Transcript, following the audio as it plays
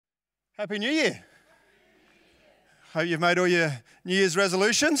Happy New Year. Hope you've made all your New Year's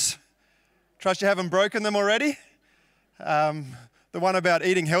resolutions. Trust you haven't broken them already. The one about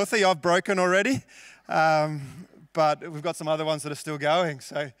eating healthy, I've broken already. But we've got some other ones that are still going.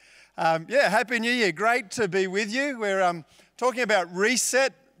 So, Happy New Year. Great to be with you. We're talking about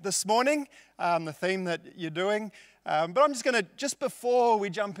reset this morning, the theme that you're doing. But I'm just going to, just before we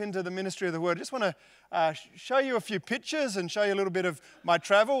jump into the ministry of the word, I just want to show you a few pictures and show you a little bit of my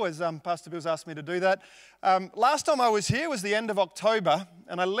travel, as Pastor Bill's asked me to do that. Last time I was here was the end of October,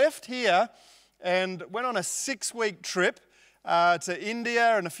 and I left here and went on a 6-week trip to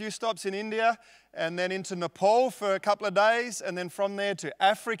India and a few stops in India, and then into Nepal for a couple of days, and then from there to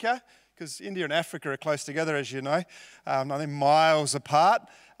Africa, because India and Africa are close together, as you know, I think miles apart.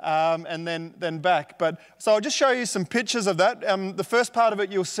 And then back. So I'll just show you some pictures of that. The first part of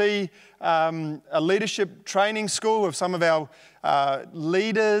it, you'll see a leadership training school of some of our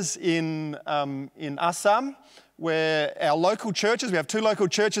leaders in Assam, where our local churches, we have 2 local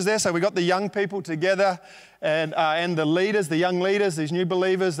churches there, so we got the young people together and the leaders, the young leaders, these new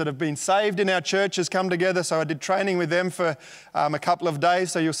believers that have been saved in our churches come together. So I did training with them for a couple of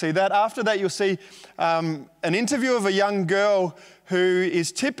days, so you'll see that. After that, you'll see an interview of a young girl who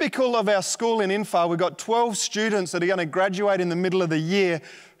is typical of our school in Infar. We've got 12 students that are going to graduate in the middle of the year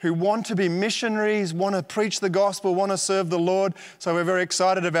who want to be missionaries, want to preach the gospel, want to serve the Lord. So we're very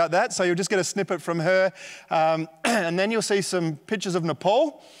excited about that. So you'll just get a snippet from her. And then you'll see some pictures of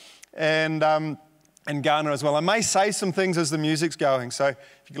Nepal and Ghana as well. I may say some things as the music's going. So if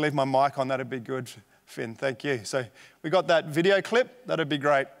you could leave my mic on, that'd be good, Finn. Thank you. So we got that video clip. That'd be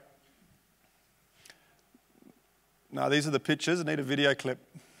great. No, these are the pictures. I need a video clip.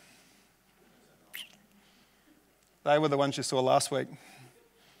 They were the ones you saw last week.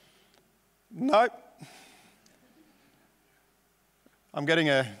 Nope. I'm getting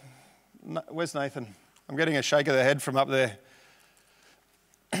where's Nathan? I'm getting a shake of the head from up there.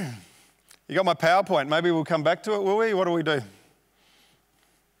 You got my PowerPoint. Maybe we'll come back to it, will we? What do we do?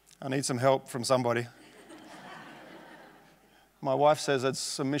 I need some help from somebody. My wife says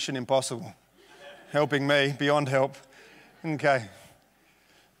it's a mission impossible. Helping me beyond help. Okay.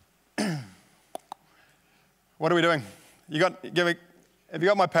 What are we doing? Have you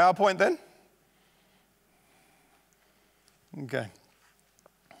got my PowerPoint then? Okay.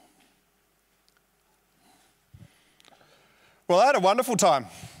 Well, I had a wonderful time.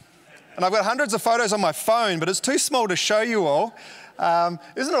 And I've got hundreds of photos on my phone, but it's too small to show you all.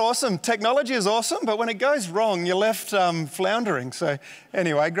 Isn't it awesome? Technology is awesome, but when it goes wrong, you're left floundering. So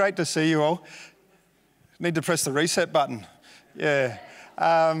anyway, great to see you all. Need to press the reset button. Yeah.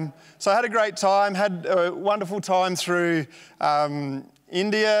 So I had a great time, had a wonderful time through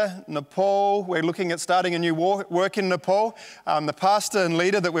India, Nepal. We're looking at starting a new work in Nepal. The pastor and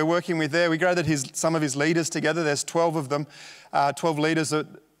leader that we're working with there, we gathered some of his leaders together. There's 12 of them, 12 leaders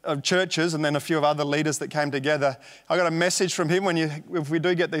of churches, and then a few of other leaders that came together. I got a message from him. If we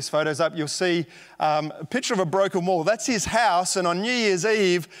do get these photos up, you'll see a picture of a broken wall. That's his house, and on New Year's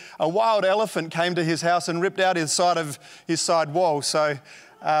Eve, a wild elephant came to his house and ripped out his side wall. So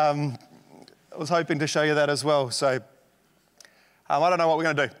I was hoping to show you that as well. So I don't know what we're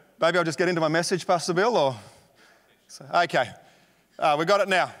going to do. Maybe I'll just get into my message, Pastor Bill, or... Okay. We got it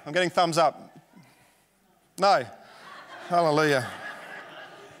now. I'm getting thumbs up. No. Hallelujah.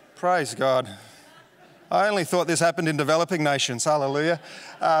 Praise God. I only thought this happened in developing nations. Hallelujah.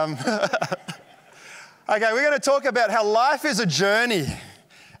 Okay, we're going to talk about how life is a journey,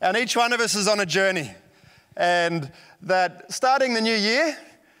 and each one of us is on a journey. And that starting the new year,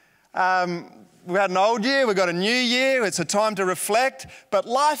 we had an old year, we've got a new year, it's a time to reflect, but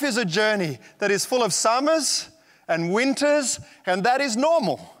life is a journey that is full of summers and winters, and that is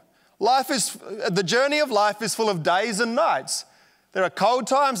normal. The journey of life is full of days and nights. There are cold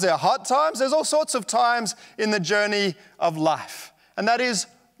times, there are hot times, there's all sorts of times in the journey of life. And that is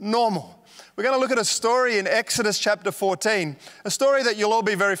normal. We're going to look at a story in Exodus chapter 14, a story that you'll all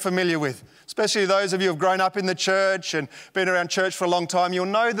be very familiar with, especially those of you who have grown up in the church and been around church for a long time. You'll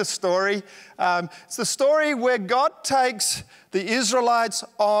know the story. It's the story where God takes the Israelites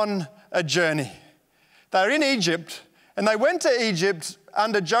on a journey. They're in Egypt, and they went to Egypt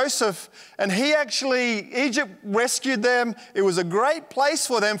under Joseph, and Egypt rescued them. It was a great place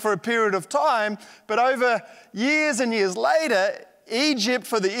for them for a period of time, but over years and years later, Egypt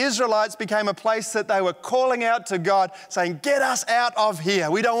for the Israelites became a place that they were calling out to God, saying, "Get us out of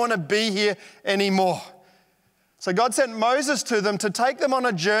here. We don't want to be here anymore." So God sent Moses to them to take them on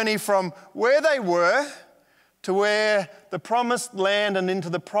a journey from where they were to where the promised land and into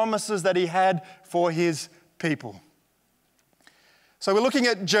the promises that he had for his people. So we're looking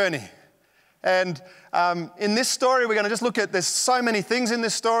at journey. And in this story, we're going to just look at, there's so many things in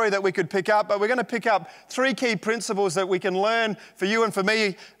this story that we could pick up, but we're going to pick up 3 key principles that we can learn for you and for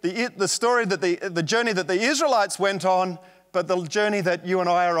me, the story that the journey that the Israelites went on, but the journey that you and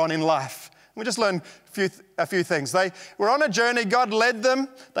I are on in life. We'll just learn a few things. They were on a journey, God led them,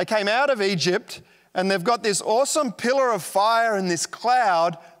 they came out of Egypt, and they've got this awesome pillar of fire and this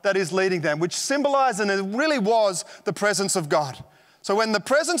cloud that is leading them, which symbolized, and it really was, the presence of God. So when the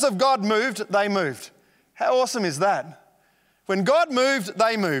presence of God moved, they moved. How awesome is that? When God moved,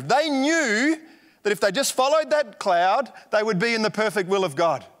 they moved. They knew that if they just followed that cloud, they would be in the perfect will of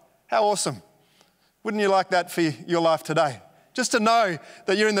God. How awesome. Wouldn't you like that for your life today? Just to know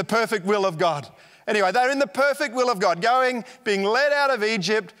that you're in the perfect will of God. Anyway, they're in the perfect will of God, being led out of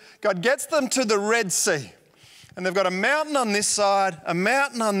Egypt. God gets them to the Red Sea. And they've got a mountain on this side, a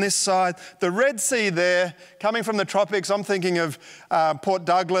mountain on this side, the Red Sea there, coming from the tropics. I'm thinking of Port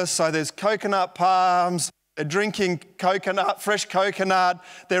Douglas, so there's coconut palms, they're drinking coconut, fresh coconut,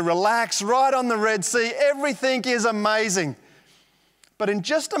 they're relaxed right on the Red Sea. Everything is amazing. But in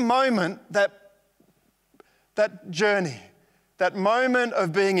just a moment, that journey, that moment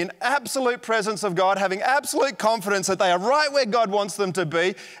of being in absolute presence of God, having absolute confidence that they are right where God wants them to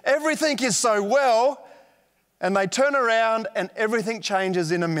be, everything is so well, and they turn around and everything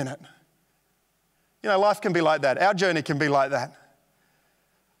changes in a minute. You know, life can be like that. Our journey can be like that.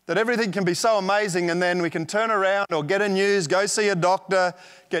 That everything can be so amazing and then we can turn around or get a news, go see a doctor,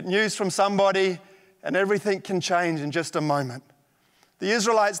 get news from somebody, and everything can change in just a moment. The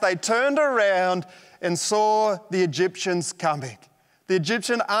Israelites, they turned around and saw the Egyptians coming. The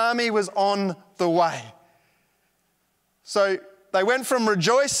Egyptian army was on the way. So they went from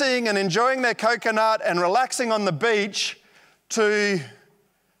rejoicing and enjoying their coconut and relaxing on the beach to,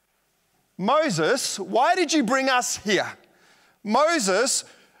 Moses, why did you bring us here? Moses,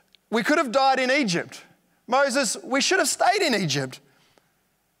 we could have died in Egypt. Moses, we should have stayed in Egypt.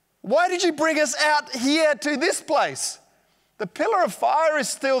 Why did you bring us out here to this place? The pillar of fire is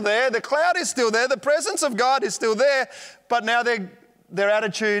still there, the cloud is still there, the presence of God is still there, but now their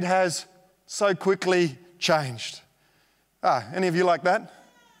attitude has so quickly changed. Any of you like that?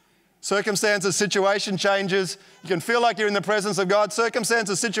 Circumstances, situation changes. You can feel like you're in the presence of God.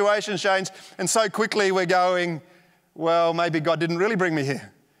 Circumstances, situations change. And so quickly we're going, well, maybe God didn't really bring me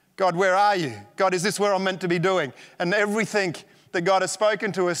here. God, where are you? God, is this where I'm meant to be doing? And everything that God has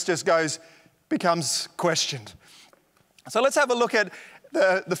spoken to us just becomes questioned. So let's have a look at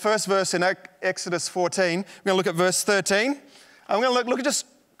the first verse in Exodus 14. We're going to look at verse 13. I'm going to look at just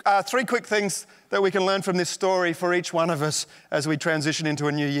 3 quick things that we can learn from this story for each one of us as we transition into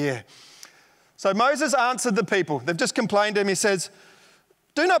a new year. So Moses answered the people. They've just complained to him. He says,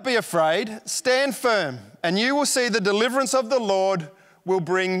 "Do not be afraid, stand firm, and you will see the deliverance of the Lord will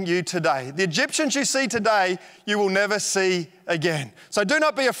bring you today. The Egyptians you see today, you will never see again." So do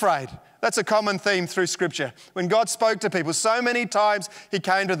not be afraid. That's a common theme through Scripture. When God spoke to people, so many times He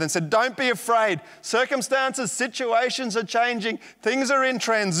came to them and said, don't be afraid. Circumstances, situations are changing. Things are in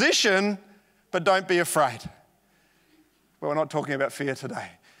transition, but don't be afraid. Well, we're not talking about fear today.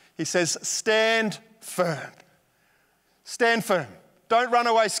 He says, stand firm. Stand firm. Don't run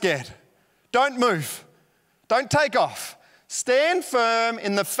away scared. Don't move. Don't take off. Stand firm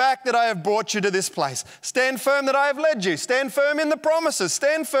in the fact that I have brought you to this place. Stand firm that I have led you. Stand firm in the promises.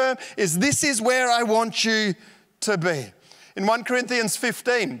 Stand firm this is where I want you to be. In 1 Corinthians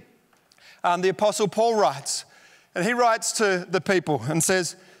 15, the Apostle Paul writes, and he writes to the people and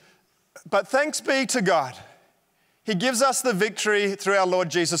says, "But thanks be to God, He gives us the victory through our Lord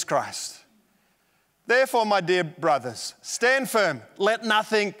Jesus Christ. Therefore, my dear brothers, stand firm. Let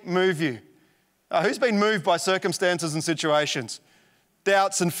nothing move you." Who's been moved by circumstances and situations?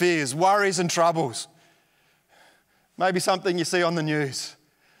 Doubts and fears, worries and troubles. Maybe something you see on the news.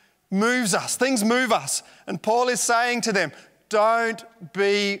 Moves us, things move us. And Paul is saying to them, don't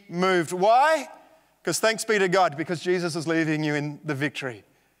be moved. Why? Because thanks be to God, because Jesus is leaving you in the victory.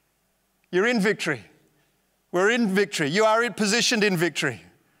 You're in victory. We're in victory. You are positioned in victory.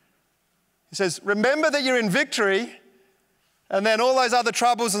 He says, remember that you're in victory. And then all those other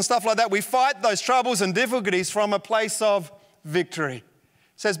troubles and stuff like that, we fight those troubles and difficulties from a place of victory. It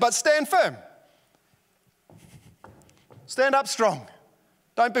says, but stand firm. Stand up strong.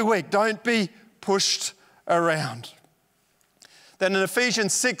 Don't be weak. Don't be pushed around. Then in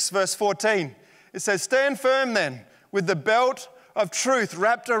Ephesians 6, verse 14, it says, stand firm then with the belt of truth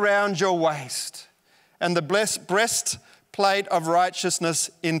wrapped around your waist and the breastplate of righteousness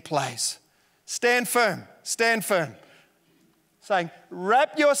in place. Stand firm. Stand firm. Saying,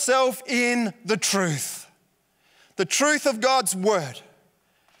 wrap yourself in the truth of God's word.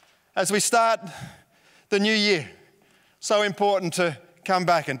 as we start the new year, so important to come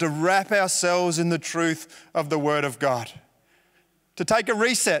back and to wrap ourselves in the truth of the Word of God. To take a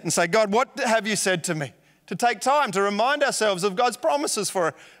reset and say, God, what have you said to me? To take time to remind ourselves of God's promises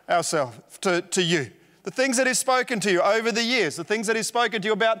for ourselves, to you. The things that He's spoken to you over the years, the things that He's spoken to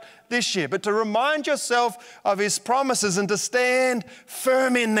you about this year, but to remind yourself of His promises and to stand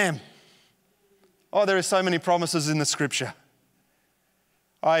firm in them. Oh, there are so many promises in the Scripture.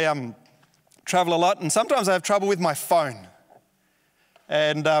 I travel a lot, and sometimes I have trouble with my phone.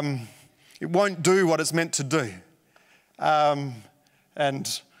 And it won't do what it's meant to do.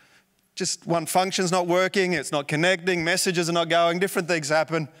 And just one function's not working, it's not connecting, messages are not going, different things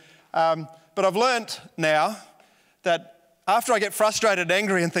happen. But I've learnt now that after I get frustrated and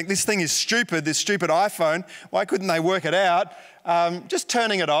angry and think this thing is stupid, this stupid iPhone, why couldn't they work it out? Just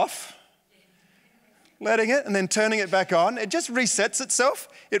turning it off, letting it, and then turning it back on. It just resets itself,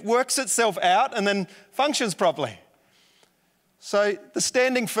 it works itself out and then functions properly. So the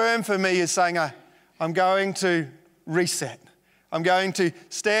standing firm for me is saying, I'm going to reset. I'm going to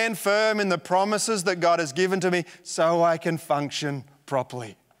stand firm in the promises that God has given to me so I can function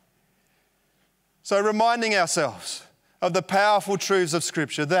properly. So reminding ourselves of the powerful truths of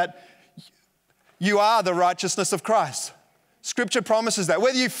Scripture, that you are the righteousness of Christ. Scripture promises that.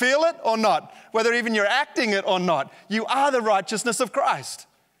 Whether you feel it or not, whether even you're acting it or not, you are the righteousness of Christ.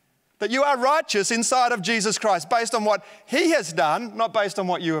 That you are righteous inside of Jesus Christ based on what He has done, not based on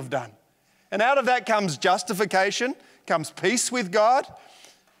what you have done. And out of that comes justification, comes peace with God,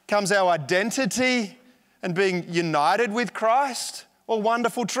 comes our identity and being united with Christ. All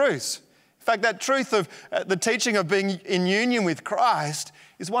wonderful truths. In fact, that truth of the teaching of being in union with Christ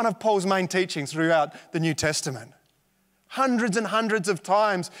is one of Paul's main teachings throughout the New Testament. Hundreds and hundreds of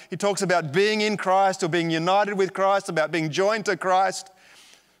times he talks about being in Christ or being united with Christ, about being joined to Christ.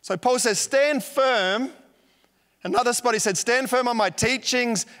 So Paul says, stand firm. Another spot he said, stand firm on my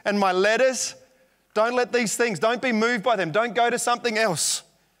teachings and my letters. Don't let these things, don't be moved by them. Don't go to something else.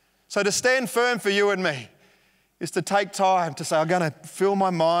 So to stand firm for you and me is to take time to say, I'm going to fill my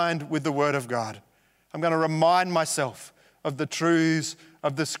mind with the Word of God. I'm going to remind myself of the truths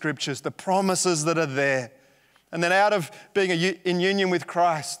of the Scriptures, the promises that are there. And then out of being in union with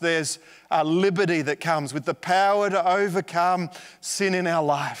Christ, there's a liberty that comes with the power to overcome sin in our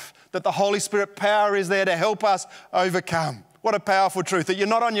life. That the Holy Spirit power is there to help us overcome. What a powerful truth, that you're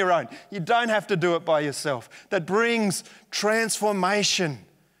not on your own. You don't have to do it by yourself. That brings transformation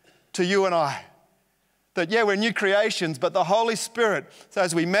to you and I. That, yeah, we're new creations, but the Holy Spirit, so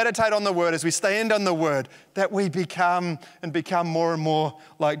as we meditate on the Word, as we stand on the Word, that we become more and more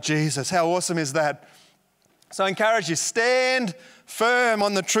like Jesus. How awesome is that? So I encourage you, stand firm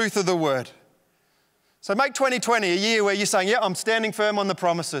on the truth of the Word. So make 2020 a year where you're saying, yeah, I'm standing firm on the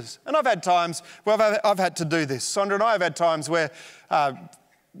promises. And I've had times where I've had to do this. Sandra and I have had times where,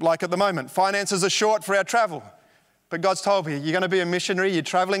 like at the moment, finances are short for our travel. But God's told me, you're going to be a missionary, you're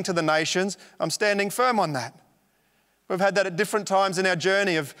traveling to the nations. I'm standing firm on that. We've had that at different times in our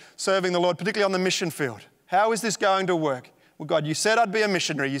journey of serving the Lord, particularly on the mission field. How is this going to work? Well, God, you said I'd be a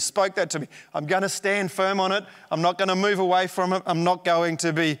missionary. You spoke that to me. I'm going to stand firm on it. I'm not going to move away from it. I'm not going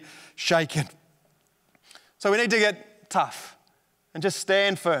to be shaken. So we need to get tough and just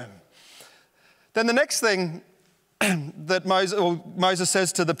stand firm. Then the next thing that Moses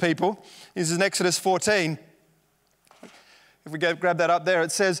says to the people is in Exodus 14. If we grab that up there,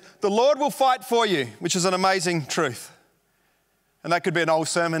 it says, the Lord will fight for you, which is an amazing truth. And that could be an old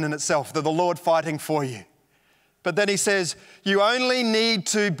sermon in itself, that the Lord fighting for you. But then he says, you only need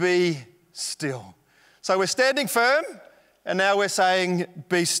to be still. So we're standing firm, and now we're saying,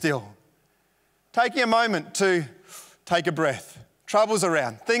 be still. Taking a moment to take a breath. Trouble's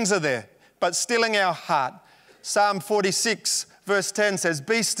around, things are there, but stilling our heart. Psalm 46 verse 10 says,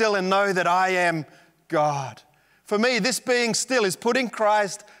 be still and know that I am God. For me, this being still is putting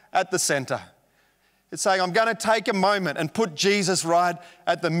Christ at the center. It's saying, I'm going to take a moment and put Jesus right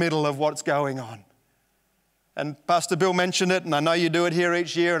at the middle of what's going on. And Pastor Bill mentioned it, and I know you do it here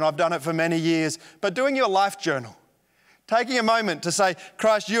each year, and I've done it for many years, but doing your life journal. Taking a moment to say,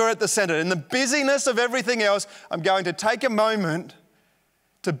 Christ, you're at the center. In the busyness of everything else, I'm going to take a moment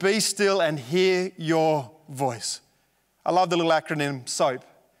to be still and hear your voice. I love the little acronym SOAP.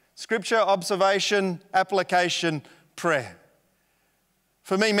 Scripture, observation, application, prayer.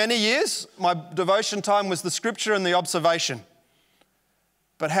 For me, many years, my devotion time was the scripture and the observation.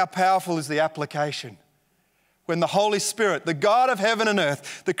 But how powerful is the application? When the Holy Spirit, the God of heaven and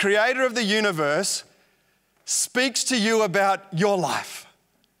earth, the creator of the universe, speaks to you about your life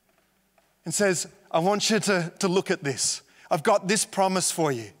and says, I want you to look at this. I've got this promise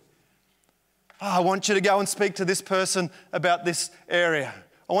for you. Oh, I want you to go and speak to this person about this area.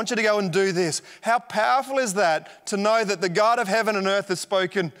 I want you to go and do this. How powerful is that to know that the God of heaven and earth has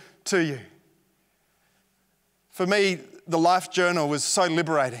spoken to you? For me, the Life Journal was so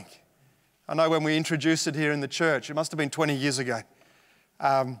liberating. I know when we introduced it here in the church, it must have been 20 years ago.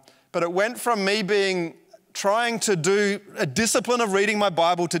 But it went from me trying to do a discipline of reading my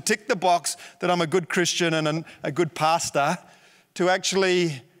Bible to tick the box that I'm a good Christian and a good pastor, to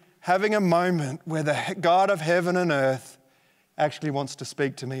actually having a moment where the God of heaven and earth actually wants to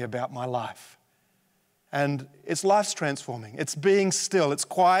speak to me about my life. And it's life's transforming. It's being still. It's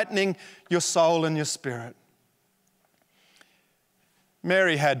quietening your soul and your spirit.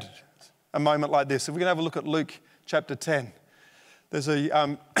 Mary had a moment like this. If we can have a look at Luke chapter 10. There's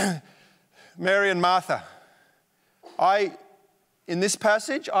Mary and Martha. In this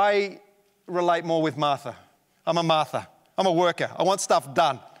passage, I relate more with Martha. I'm a Martha. I'm a worker. I want stuff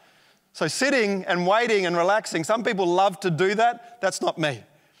done. So sitting and waiting and relaxing, some people love to do that. That's not me.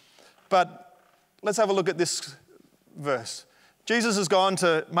 But let's have a look at this verse. Jesus has gone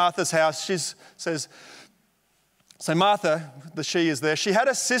to Martha's house. She says, so Martha, the she is there, she had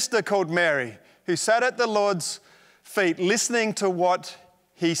a sister called Mary who sat at the Lord's feet listening to what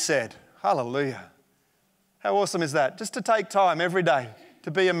he said. Hallelujah. How awesome is that? Just to take time every day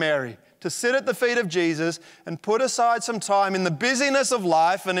to be a Mary, to sit at the feet of Jesus and put aside some time in the busyness of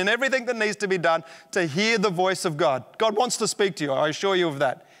life and in everything that needs to be done to hear the voice of God. God wants to speak to you, I assure you of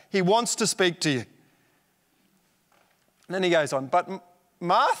that. He wants to speak to you. And then he goes on, but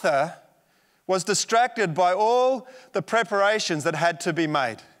Martha was distracted by all the preparations that had to be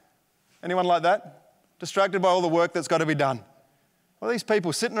made. Anyone like that? Distracted by all the work that's got to be done. Well, these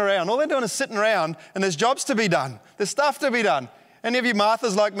people sitting around, all they're doing is sitting around and there's jobs to be done. There's stuff to be done. Any of you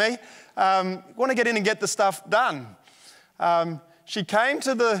Marthas like me want to get in and get the stuff done? She came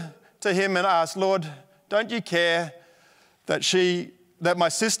to him and asked, Lord, don't you care that my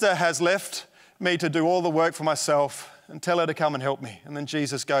sister has left me to do all the work for myself, and tell her to come and help me? And then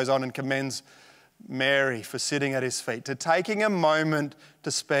Jesus goes on and commends Mary for sitting at his feet, to taking a moment to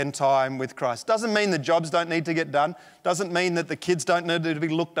spend time with Christ. Doesn't mean the jobs don't need to get done. Doesn't mean that the kids don't need to be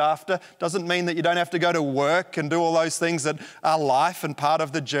looked after. Doesn't mean that you don't have to go to work and do all those things that are life and part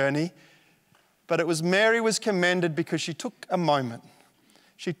of the journey. But Mary was commended because she took a moment.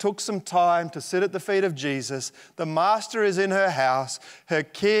 She took some time to sit at the feet of Jesus. The Master is in her house. Her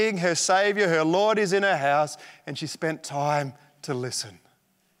King, her Savior, her Lord is in her house. And she spent time to listen.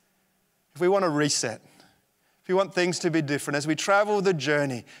 If we want to reset, if you want things to be different, as we travel the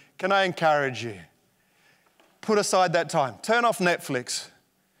journey, can I encourage you? Put aside that time. Turn off Netflix.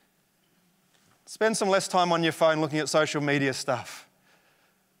 Spend some less time on your phone looking at social media stuff.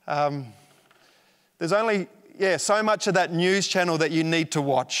 There's only so much of that news channel that you need to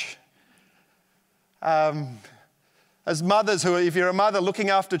watch. As mothers if you're a mother looking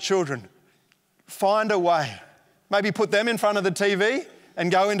after children, find a way. Maybe put them in front of the TV and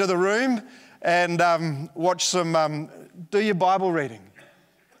go into the room and watch do your Bible reading.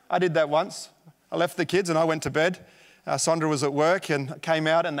 I did that once. I left the kids and I went to bed. Sondra was at work and came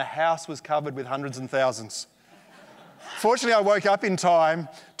out and the house was covered with hundreds and thousands. Fortunately, I woke up in time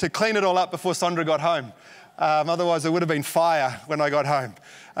to clean it all up before Sondra got home. Otherwise, there would have been fire when I got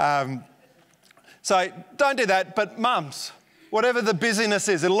home. So don't do that. But mums, whatever the busyness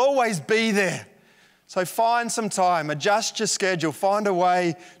is, it'll always be there. So find some time, adjust your schedule, find a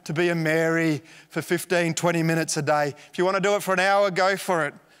way to be a Mary for 15, 20 minutes a day. If you want to do it for an hour, go for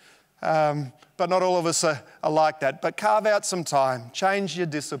it. But not all of us are like that. But carve out some time, change your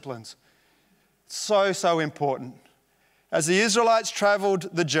disciplines. So important. As the Israelites traveled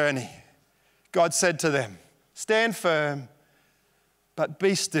the journey, God said to them, stand firm, but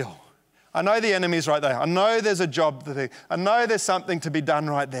be still. I know the enemy's right there. I know there's a job to do. I know there's something to be done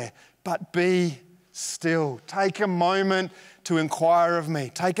right there, but be still. Take a moment to inquire of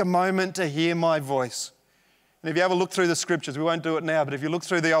me. Take a moment to hear my voice. And if you have a look through the scriptures, we won't do it now, but if you look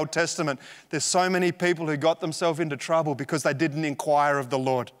through the Old Testament, there's so many people who got themselves into trouble because they didn't inquire of the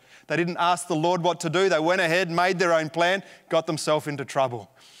Lord. They didn't ask the Lord what to do. They went ahead, made their own plan, got themselves into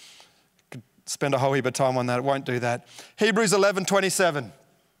trouble. Could spend a whole heap of time on that. It won't do that. Hebrews 11:27.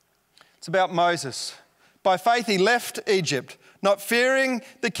 It's about Moses. By faith he left Egypt, not fearing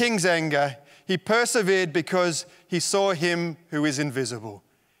the king's anger. He persevered because he saw him who is invisible.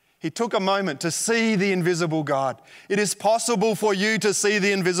 He took a moment to see the invisible God. It is possible for you to see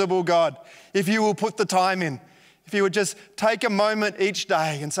the invisible God if you will put the time in. If you would just take a moment each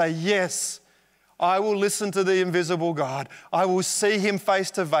day and say, yes, I will listen to the invisible God. I will see him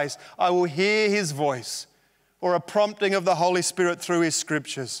face to face. I will hear his voice, or a prompting of the Holy Spirit through his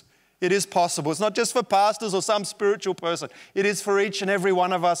scriptures. It is possible. It's not just for pastors or some spiritual person. It is for each and every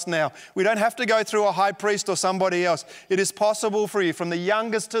one of us now. We don't have to go through a high priest or somebody else. It is possible for you, from the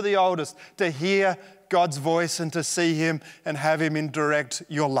youngest to the oldest, to hear God's voice and to see Him and have Him direct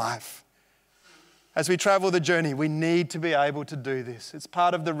your life. As we travel the journey, we need to be able to do this. It's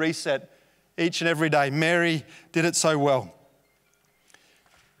part of the reset each and every day. Mary did it so well.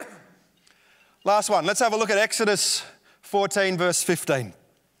 Last one. Let's have a look at Exodus 14, verse 15.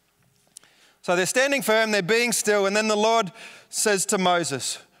 So they're standing firm, they're being still, and then the Lord says to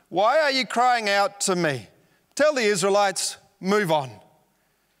Moses, "Why are you crying out to me? Tell the Israelites, move on."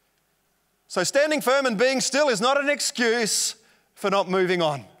 So standing firm and being still is not an excuse for not moving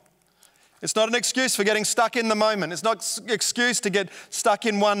on. It's not an excuse for getting stuck in the moment. It's not an excuse to get stuck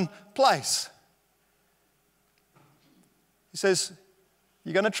in one place. He says,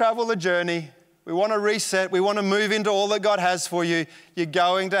 you're going to travel the journey. We want to reset. We want to move into all that God has for you. You're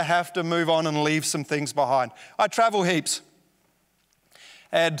going to have to move on and leave some things behind. I travel heaps,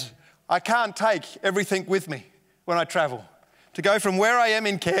 and I can't take everything with me when I travel. To go from where I am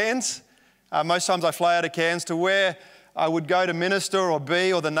in Cairns, most times I fly out of Cairns, to where I would go to minister or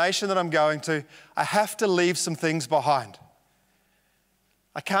be, or the nation that I'm going to, I have to leave some things behind.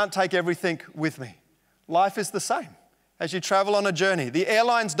 I can't take everything with me. Life is the same. As you travel on a journey, the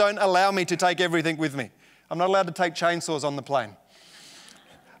airlines don't allow me to take everything with me. I'm not allowed to take chainsaws on the plane.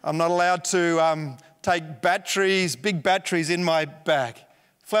 I'm not allowed to take batteries, big batteries in my bag.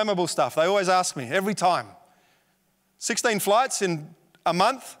 Flammable stuff. They always ask me every time. 16 flights in a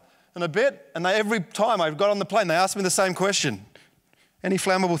month and a bit, and every time I've got on the plane, they ask me the same question. Any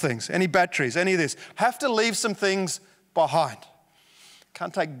flammable things, any batteries, any of this. Have to leave some things behind.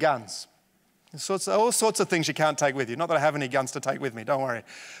 Can't take guns. All sorts of things you can't take with you. Not that I have any guns to take with me, don't worry.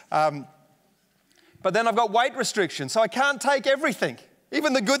 But then I've got weight restrictions, so I can't take everything.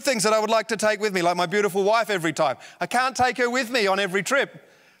 Even the good things that I would like to take with me, like my beautiful wife every time. I can't take her with me on every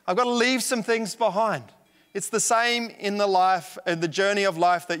trip. I've got to leave some things behind. It's the same in the life and the journey of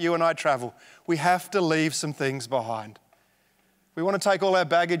life that you and I travel. We have to leave some things behind. We want to take all our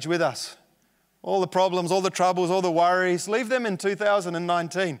baggage with us. All the problems, all the troubles, all the worries. Leave them in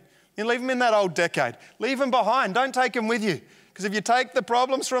 2019. You leave them in that old decade. Leave them behind. Don't take them with you. Because if you take the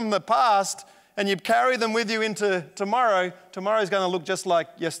problems from the past and you carry them with you into tomorrow, tomorrow's going to look just like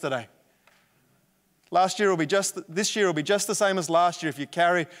yesterday. This year will be just the same as last year if you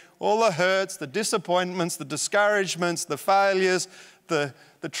carry all the hurts, the disappointments, the discouragements, the failures, the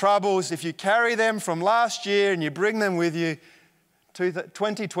troubles. If you carry them from last year and you bring them with you,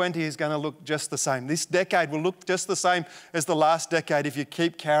 2020 is going to look just the same. This decade will look just the same as the last decade if you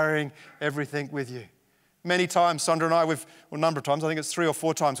keep carrying everything with you. Many times, Sandra and I, a number of times, I think it's 3 or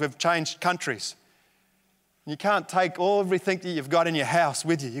 4 times, we've changed countries. You can't take everything that you've got in your house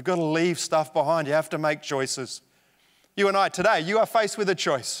with you. You've got to leave stuff behind. You have to make choices. You and I today, you are faced with a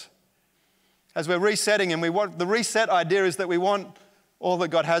choice. As we're resetting, and the reset idea is that we want all that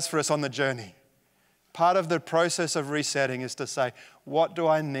God has for us on the journey. Part of the process of resetting is to say, what do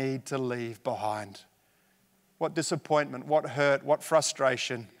I need to leave behind? What disappointment, what hurt, what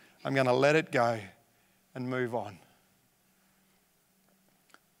frustration? I'm going to let it go and move on.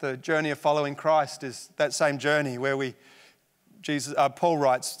 The journey of following Christ is that same journey where Paul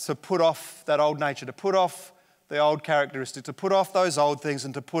writes, to put off that old nature, to put off the old characteristics, to put off those old things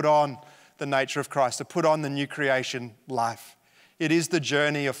and to put on the nature of Christ, to put on the new creation life. It is the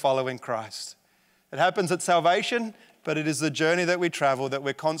journey of following Christ. It happens at salvation, but it is the journey that we travel that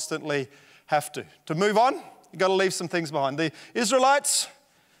we constantly have to. To move on, you've got to leave some things behind. The Israelites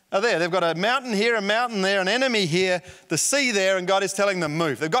are there. They've got a mountain here, a mountain there, an enemy here, the sea there, and God is telling them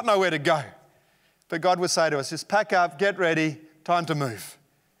move. They've got nowhere to go. But God would say to us, just pack up, get ready, time to move.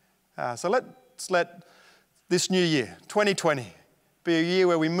 So let's let this new year, 2020, be a year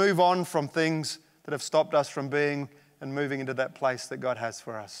where we move on from things that have stopped us from being and moving into that place that God has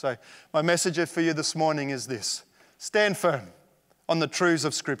for us. So my message for you this morning is this. Stand firm on the truths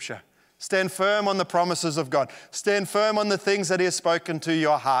of Scripture. Stand firm on the promises of God. Stand firm on the things that He has spoken to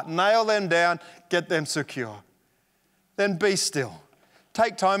your heart. Nail them down, get them secure. Then be still.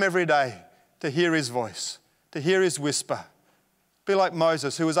 Take time every day to hear His voice, to hear His whisper. Be like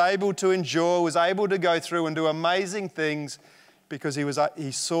Moses, who was able to endure, was able to go through and do amazing things because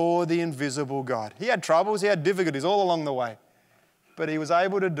he saw the invisible God. He had troubles, he had difficulties all along the way. But he was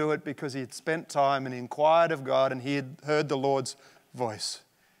able to do it because he had spent time and he inquired of God and he had heard the Lord's voice.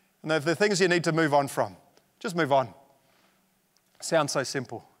 And if there are things you need to move on from, just move on. Sounds so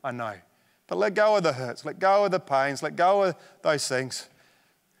simple, I know. But let go of the hurts, let go of the pains, let go of those things.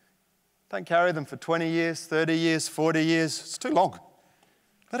 Don't carry them for 20 years, 30 years, 40 years. It's too long.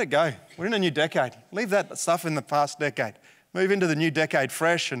 Let it go. We're in a new decade. Leave that stuff in the past decade. Move into the new decade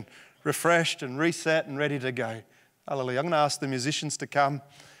fresh and refreshed and reset and ready to go. Hallelujah. I'm going to ask the musicians to come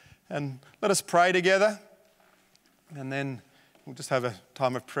and let us pray together. And then we'll just have a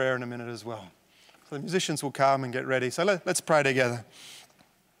time of prayer in a minute as well. So the musicians will come and get ready. So let's pray together.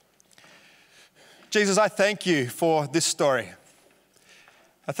 Jesus, I thank you for this story.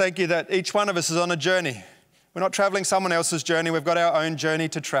 I thank you that each one of us is on a journey. We're not traveling someone else's journey. We've got our own journey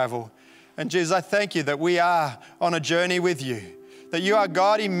to travel. And Jesus, I thank you that we are on a journey with you, that you are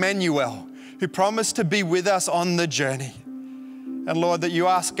God Emmanuel, who promised to be with us on the journey. And Lord, that you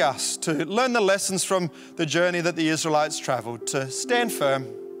ask us to learn the lessons from the journey that the Israelites traveled, to stand firm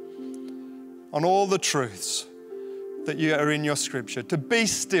on all the truths that you are in your scripture, to be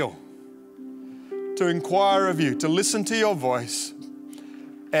still, to inquire of you, to listen to your voice,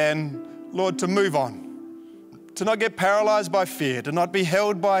 and Lord, to move on, to not get paralyzed by fear, to not be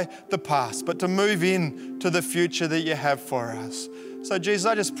held by the past, but to move in to the future that you have for us. So Jesus,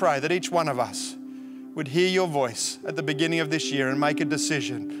 I just pray that each one of us would hear your voice at the beginning of this year and make a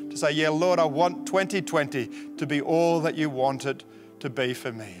decision to say, yeah, Lord, I want 2020 to be all that you want it to be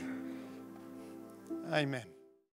for me. Amen.